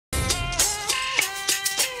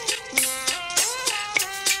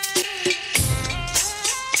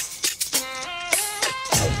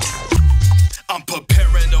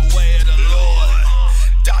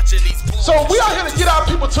So we are here to get our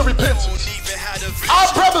people to repentance.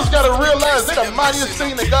 Our brothers got to realize they're the mightiest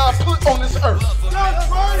thing that God put on this earth.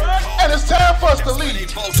 And it's time for us to lead.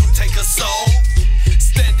 Take a soul,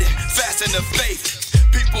 standing fast in the faith.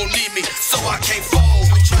 People need me, so I can't fall.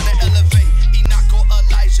 We trying to elevate. Enoch or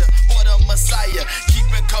Elijah, or the Messiah.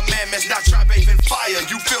 Keeping commandments, not try bathing fire.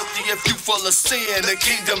 You filthy if you full of sin. The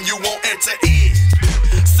kingdom you won't enter in.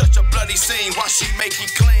 Such a bloody scene, why she make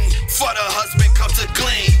it clean? For the husband come to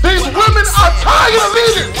clean. These women are tired of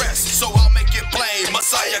leading. So I'll make it plain.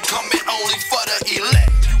 Messiah coming only for the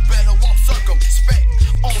elect. You better walk circumspect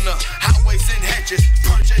on the highways and hedges,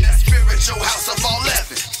 purging that spiritual house of all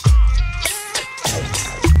leaven.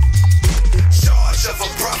 Charge of a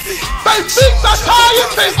prophet. They feet are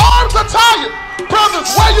tired, their arms are tired. Brothers,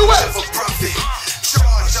 where you at?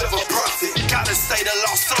 Charge of a prophet. Gotta say the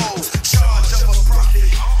lost souls. Charge of a prophet.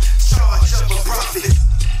 Charge of a prophet.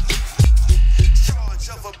 Charge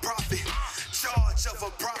of a prophet. Charge of a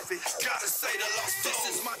prophet. Gotta say the lost souls.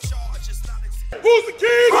 This is my charge. It's not Who's the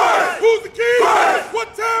king? Right. Who's the king? Right. What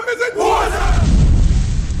time is it? What?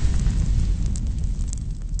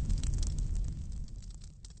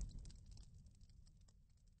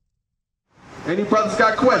 Any brothers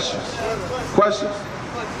got questions? Questions?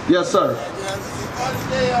 Yes, sir.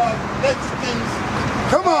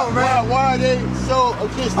 Come on, man. Why are they so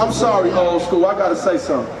against? I'm sorry, old school. I gotta say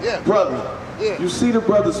something. Yeah. Brother, you see the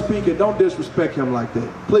brother speaking, don't disrespect him like that.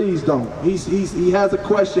 Please don't. He has a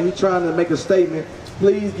question, he's trying to make a statement.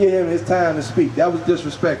 Please give him his time to speak. That was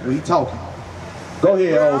disrespectful. He talking. Go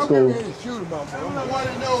ahead, old school. I want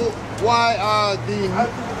to know why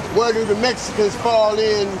where do the Mexicans fall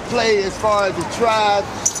in play as far as the tribe,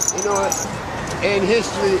 you know, and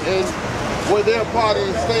history, and were they a part of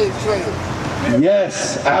the slave trade?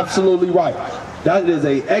 Yes, absolutely right. That is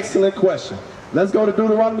an excellent question. Let's go to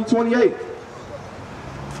Deuteronomy 28.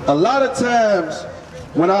 A lot of times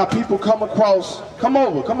when our people come across, come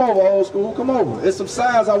over old school, come over. There's some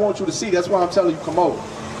signs I want you to see. That's why I'm telling you come over.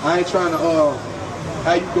 I ain't trying to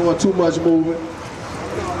have you doing too much moving.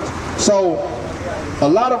 So a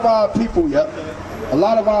lot of our people,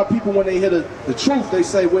 when they hear the truth, they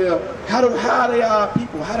say, well, how are they our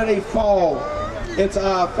people? How do they fall into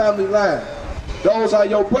our family line? Those are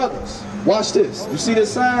your brothers. Watch this. You see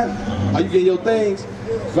this sign? Are you getting your things?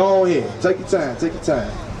 Go on here. Take your time. Take your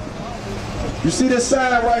time. You see this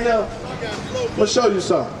sign right here? I'm going to show you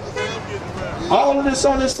something. All of this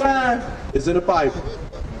on this sign is in the Bible.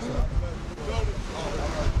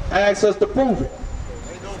 Ask us to prove it.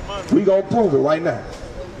 We going to prove it right now.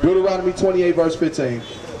 Deuteronomy 28, verse 15.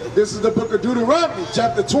 This is the book of Deuteronomy,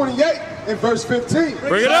 chapter 28, and verse 15.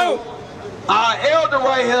 Bring it out. Our elder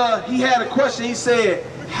right here, he had a question. He said,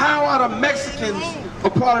 how are the Mexicans a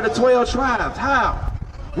part of the 12 tribes? How?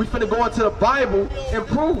 We finna go into the Bible and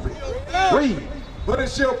prove it. Read. But it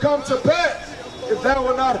shall come to pass, if thou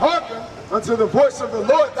wilt not hearken unto the voice of the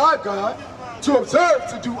Lord thy God, to observe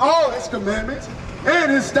to do all his commandments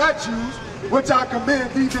and his statutes, which I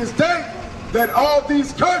command thee this day, that all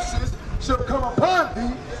these curses shall come upon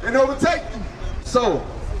thee and overtake thee. So,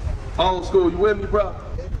 old school, you with me, bro?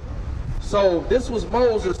 So this was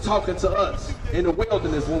Moses talking to us in the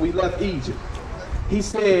wilderness when we left Egypt. He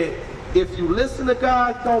said, if you listen to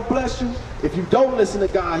God, he's gonna bless you. If you don't listen to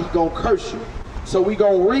God, he's gonna curse you. So we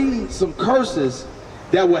gonna read some curses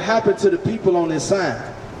that will happen to the people on this sign,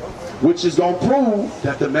 which is gonna prove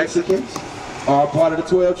that the Mexicans are a part of the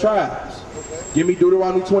 12 tribes. Give me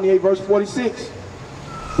Deuteronomy 28, verse 46.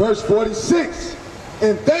 Verse 46,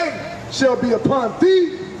 and they shall be upon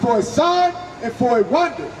thee for a sign and for a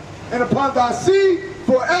wonder, and upon thy seed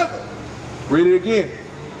forever. Read it again.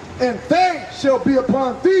 And they shall be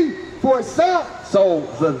upon thee for a sign. So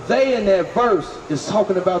the they in that verse is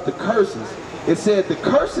talking about the curses. It said the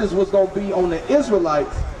curses was going to be on the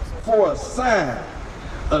Israelites for a sign.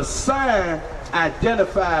 A sign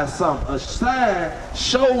identifies something. A sign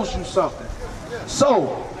shows you something. So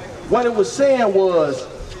what it was saying was,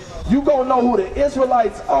 you going to know who the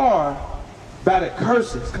Israelites are by the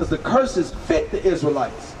curses, because the curses fit the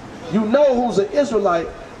Israelites. You know who's an Israelite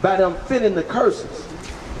by them fitting the curses.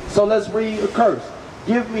 So let's read a curse.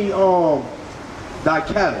 Give me thy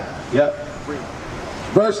cattle. Yep.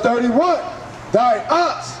 Verse 31. Thy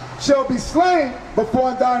ox shall be slain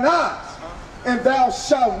before thine eyes, and thou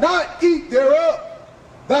shalt not eat thereof.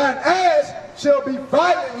 Thine ass shall be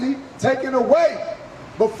violently taken away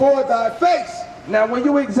before thy face. Now when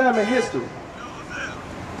you examine history,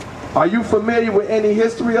 are you familiar with any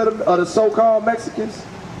history of the so-called Mexicans?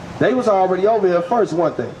 They was already over here first,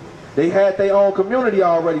 one thing. They had their own community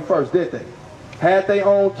already first, did they? Had their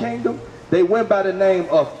own kingdom. They went by the name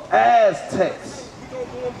of Aztecs.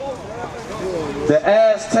 The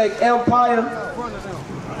Aztec Empire,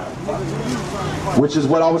 which is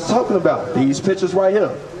what I was talking about. These pictures right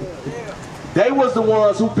here. They was the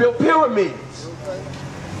ones who built pyramids.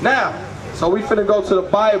 Now, so we finna go to the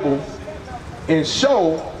Bible and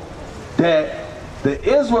show that the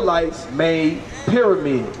Israelites made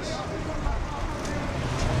pyramids.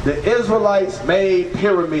 The Israelites made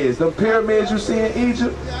pyramids. Them pyramids you see in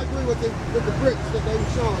Egypt. Yeah, I agree with the bricks that they were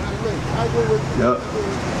showing. I agree with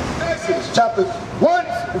Exodus chapter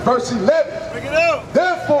 1 verse 11. Bring it out.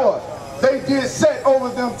 Therefore, they did set over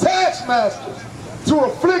them taskmasters to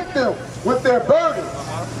afflict them with their burdens.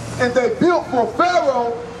 And they built for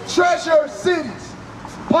Pharaoh treasure cities,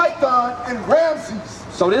 Python and Ramses.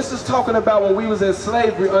 So this is talking about when we was in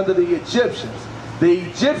slavery under the Egyptians. The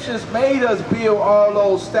Egyptians made us build all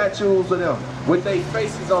those statues of them with their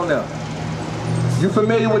faces on them. You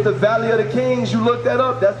familiar with the Valley of the Kings? You look that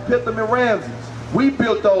up, that's Pithom and Ramses. We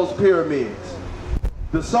built those pyramids.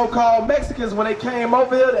 The so-called Mexicans, when they came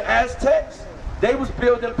over here, the Aztecs, they was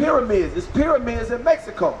building pyramids. It's pyramids in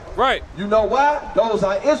Mexico. Right. You know why? Those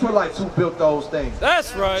are Israelites who built those things.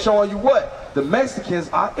 That's right. Showing you what? The Mexicans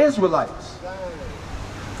are Israelites.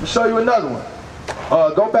 I'll show you another one.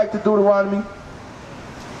 Go back to Deuteronomy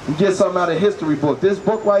and get something out of history book. This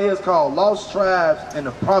book right here is called Lost Tribes in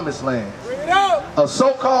the Promised Land. A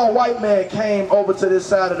so-called white man came over to this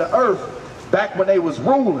side of the earth back when they was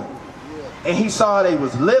ruling. And he saw how they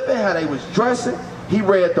was living, how they was dressing. He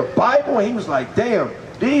read the Bible and he was like, damn,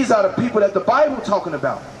 these are the people that the Bible talking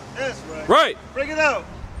about. That's right. Right. Bring it out.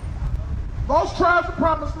 Lost Tribes of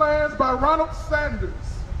Promised Lands by Ronald Sanders.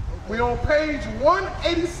 We on page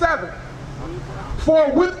 187.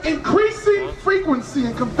 For with increasing frequency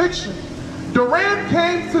and conviction, Duran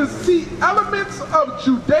came to see elements of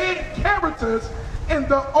Judaic characters in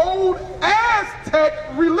the old Aztec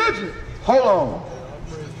religion. Hold on.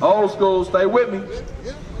 Old school, stay with me.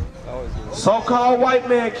 So-called white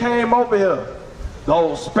man came over here.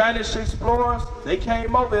 Those Spanish explorers, they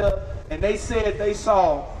came over here and they said they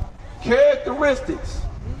saw characteristics.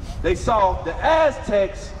 They saw the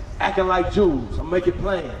Aztecs acting like Jews. I'm gonna make it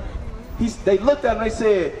plain. They looked at them and they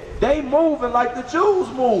said, they moving like the Jews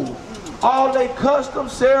move. All they custom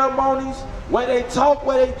ceremonies, where they talk,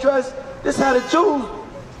 where they dress, this is how the Jews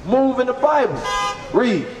move in the Bible.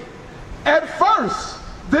 Read. At first,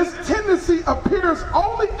 this tendency appears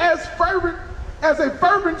only as a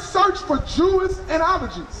fervent search for Jewish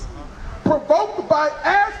analogies, provoked by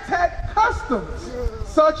Aztec customs,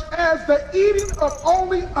 such as the eating of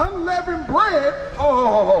only unleavened bread.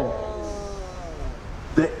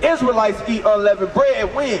 The Israelites eat unleavened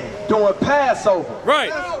bread when? During Passover.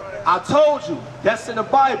 Right. I told you, that's in the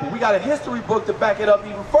Bible. We got a history book to back it up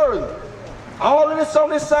even further. All of this on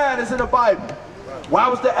this side is in the Bible. Why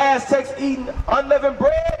was the Aztecs eating unleavened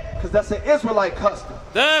bread? Because that's an Israelite custom.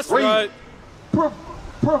 That's Read. right.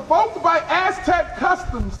 Provoked by Aztec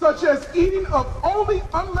customs, such as eating of only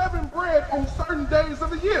unleavened bread on certain days of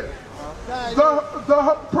the year.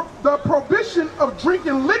 The prohibition of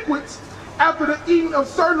drinking liquids after the eating of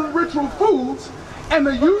certain ritual foods, and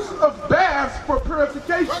the use of baths for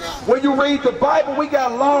purification. When you read the Bible, we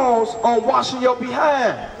got laws on washing your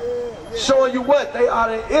behind. Showing you what? They are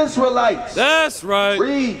the Israelites. That's right.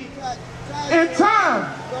 Read. In time,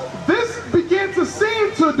 this began to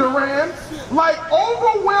seem to Duran like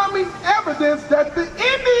overwhelming evidence that the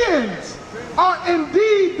Indians are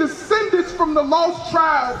indeed descendants from the lost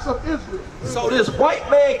tribes of Israel. So this white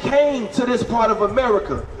man came to this part of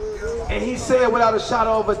America, and he said without a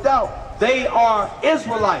shadow of a doubt, they are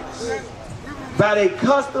Israelites. By their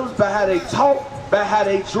customs, by how they talk, by how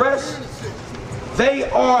they dress, they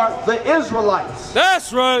are the Israelites.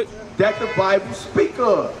 That's right. That the Bible speak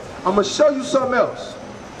of. I'm going to show you something else.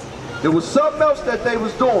 There was something else that they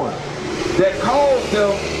was doing that caused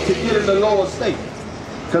them to get in the lower state.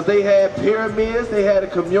 Because they had pyramids, they had a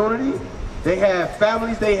community, they had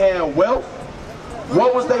families, they had wealth.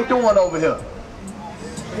 What was they doing over here?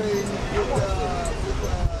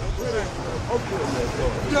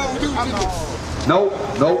 Nope,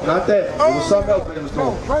 not that. It was something else that they was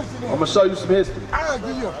doing. I'm going to show you some history. I'll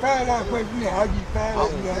give you a $5 question. I'll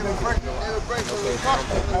give you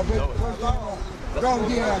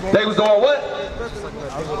 $5. They was doing what?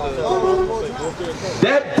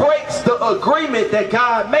 That breaks the agreement that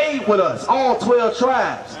God made with us, all 12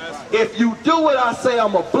 tribes. If you do what I say,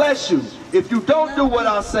 I'm going to bless you. If you don't do what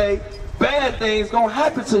I say, bad things going to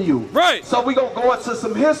happen to you. Right. So we're going to go into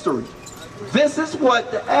some history. This is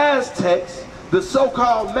what the Aztecs, the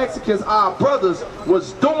so-called Mexicans, our brothers,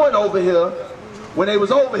 was doing over here when they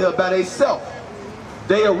was over here by themselves.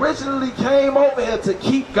 They originally came over here to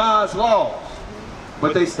keep God's laws.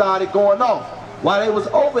 but they started going off. While they was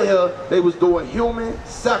over here, they was doing human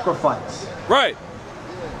sacrifice. Right.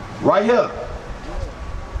 Right here.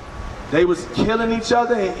 They was killing each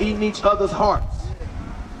other and eating each other's hearts.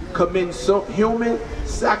 Committing human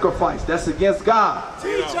sacrifice. That's against God.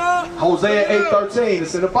 Hosea 8:13.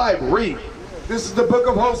 It's in the Bible. Read. This is the book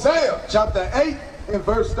of Hosea, chapter 8 and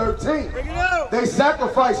verse 13. They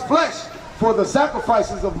sacrifice flesh for the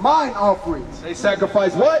sacrifices of mine offerings. They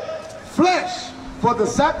sacrifice what? Flesh for the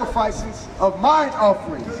sacrifices of mine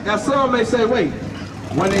offerings. Now some may say, wait,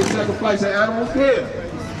 when they sacrifice the animals here.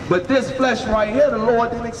 But this flesh right here, the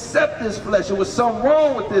Lord didn't accept this flesh. There was something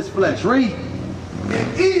wrong with this flesh. Read.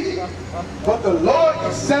 And eat it, but the Lord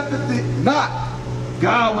accepted it not.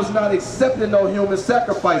 God was not accepting no human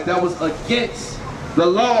sacrifice. That was against the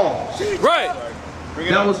law. Right.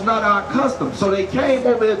 That was not our custom. So they came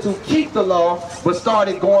over here to keep the law, but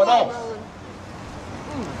started going off.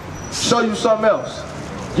 Show you something else.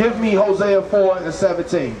 Give me Hosea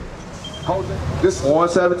 4:17. This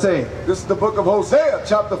 4:17. This is the book of Hosea,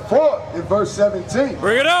 chapter 4 and verse 17.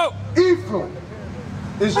 Bring it out. Ephraim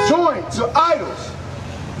is joined to idols.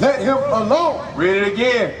 Let him alone. Read it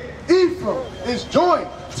again. Ephraim is joined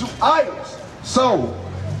to idols. So,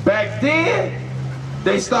 back then,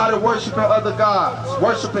 they started worshiping other gods,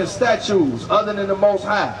 worshiping statues other than the Most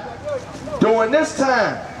High. During this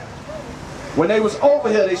time, when they was over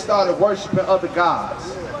here, they started worshiping other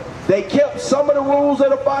gods. They kept some of the rules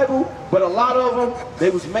of the Bible, but a lot of them, they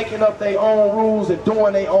was making up their own rules and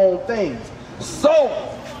doing their own things. So,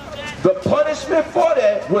 the punishment for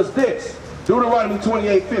that was this. Deuteronomy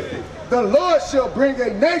 28:50. The Lord shall bring a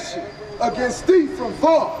nation against thee from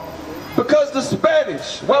far. Because the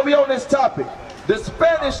Spanish, while we on this topic, the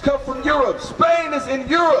Spanish come from Europe. Spain is in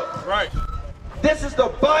Europe. Right. This is the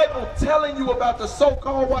Bible telling you about the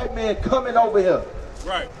so-called white man coming over here.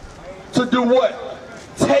 Right. To do what?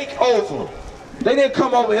 Take over. They didn't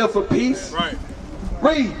come over here for peace. Right.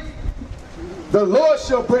 Read. The Lord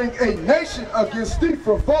shall bring a nation against thee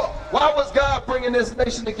from far. Why was God bringing this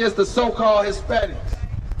nation against the so-called Hispanics?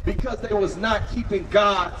 Because they was not keeping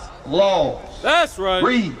God's laws. That's right.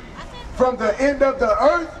 Read. From the end of the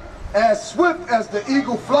earth, as swift as the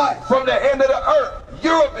eagle flies. From the end of the earth.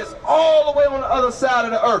 Europe is all the way on the other side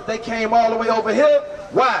of the earth. They came all the way over here.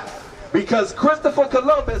 Why? Because Christopher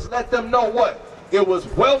Columbus let them know what? It was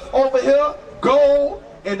wealth over here, gold,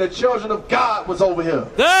 and the children of God was over here.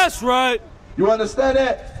 That's right. You understand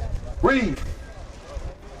that? Read.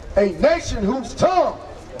 A nation whose tongue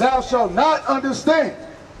thou shalt not understand.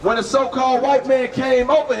 When the so-called white man came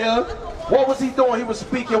over here, what was he doing? He was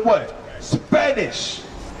speaking what? Spanish.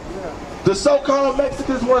 The so-called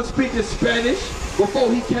Mexicans weren't speaking Spanish.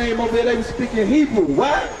 Before he came over here, they were speaking Hebrew.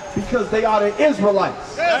 Why? Because they are the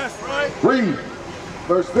Israelites. That's right. Read.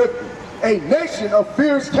 Verse 50. A nation of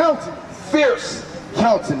fierce countenance. Fierce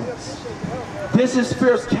countenance. This is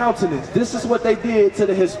fierce countenance. This is what they did to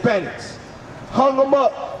the Hispanics. Hung them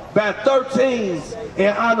up by 13s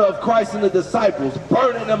in honor of Christ and the disciples,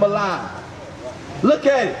 burning them alive. Look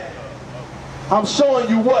at it. I'm showing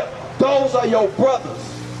you what? Those are your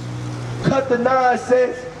brothers. Cut the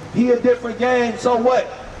nonsense. He a different gang, so what?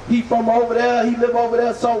 He from over there, he live over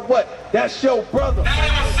there, so what? That's your brother. Now they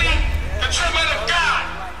will see the treatment of God.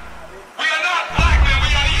 We are not black men, we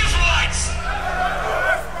are the Israelites.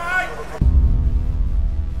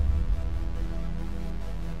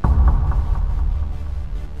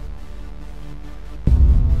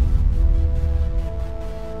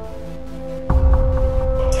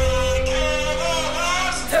 Take care of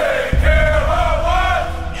us. Take care of us.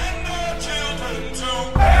 And our children too.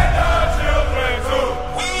 And our children too.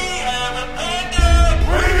 We have repented.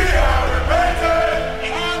 We have repented.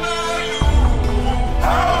 How about you?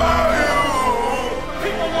 How about you?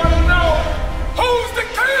 People want to know who's the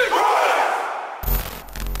king.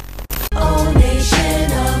 O nation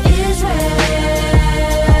of Israel,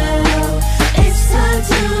 it's time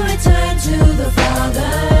to return to the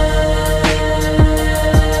Father.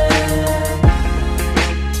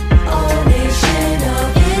 O nation of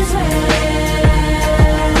Israel,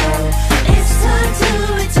 it's time to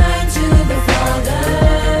return to the Father.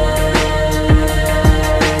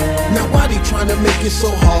 Now why they trying to make it so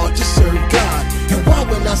hard to serve God? And why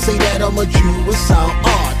when I say that I'm a Jew it sound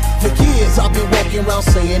odd? For years I've been walking around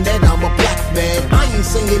saying that I'm a black man. I ain't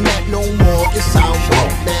saying that no more, it sounds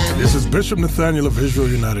wrong, man. This is Bishop Nathaniel of Israel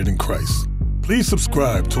United in Christ. Please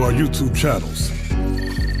subscribe to our YouTube channels.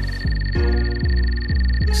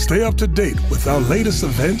 Stay up to date with our latest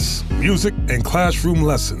events, music, and classroom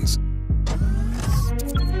lessons.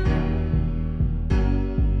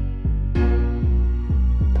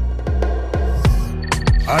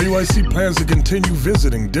 IUIC plans to continue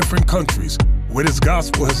visiting different countries where this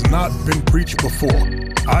gospel has not been preached before.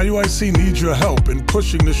 IUIC needs your help in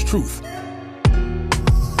pushing this truth.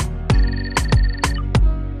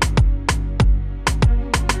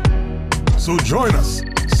 So join us.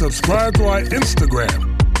 Subscribe to our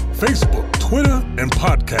Instagram, Facebook, Twitter, and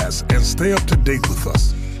podcasts, and stay up to date with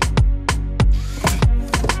us.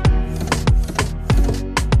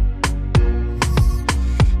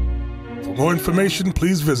 For more information,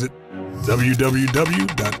 please visit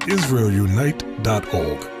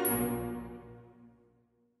www.israelunite.org.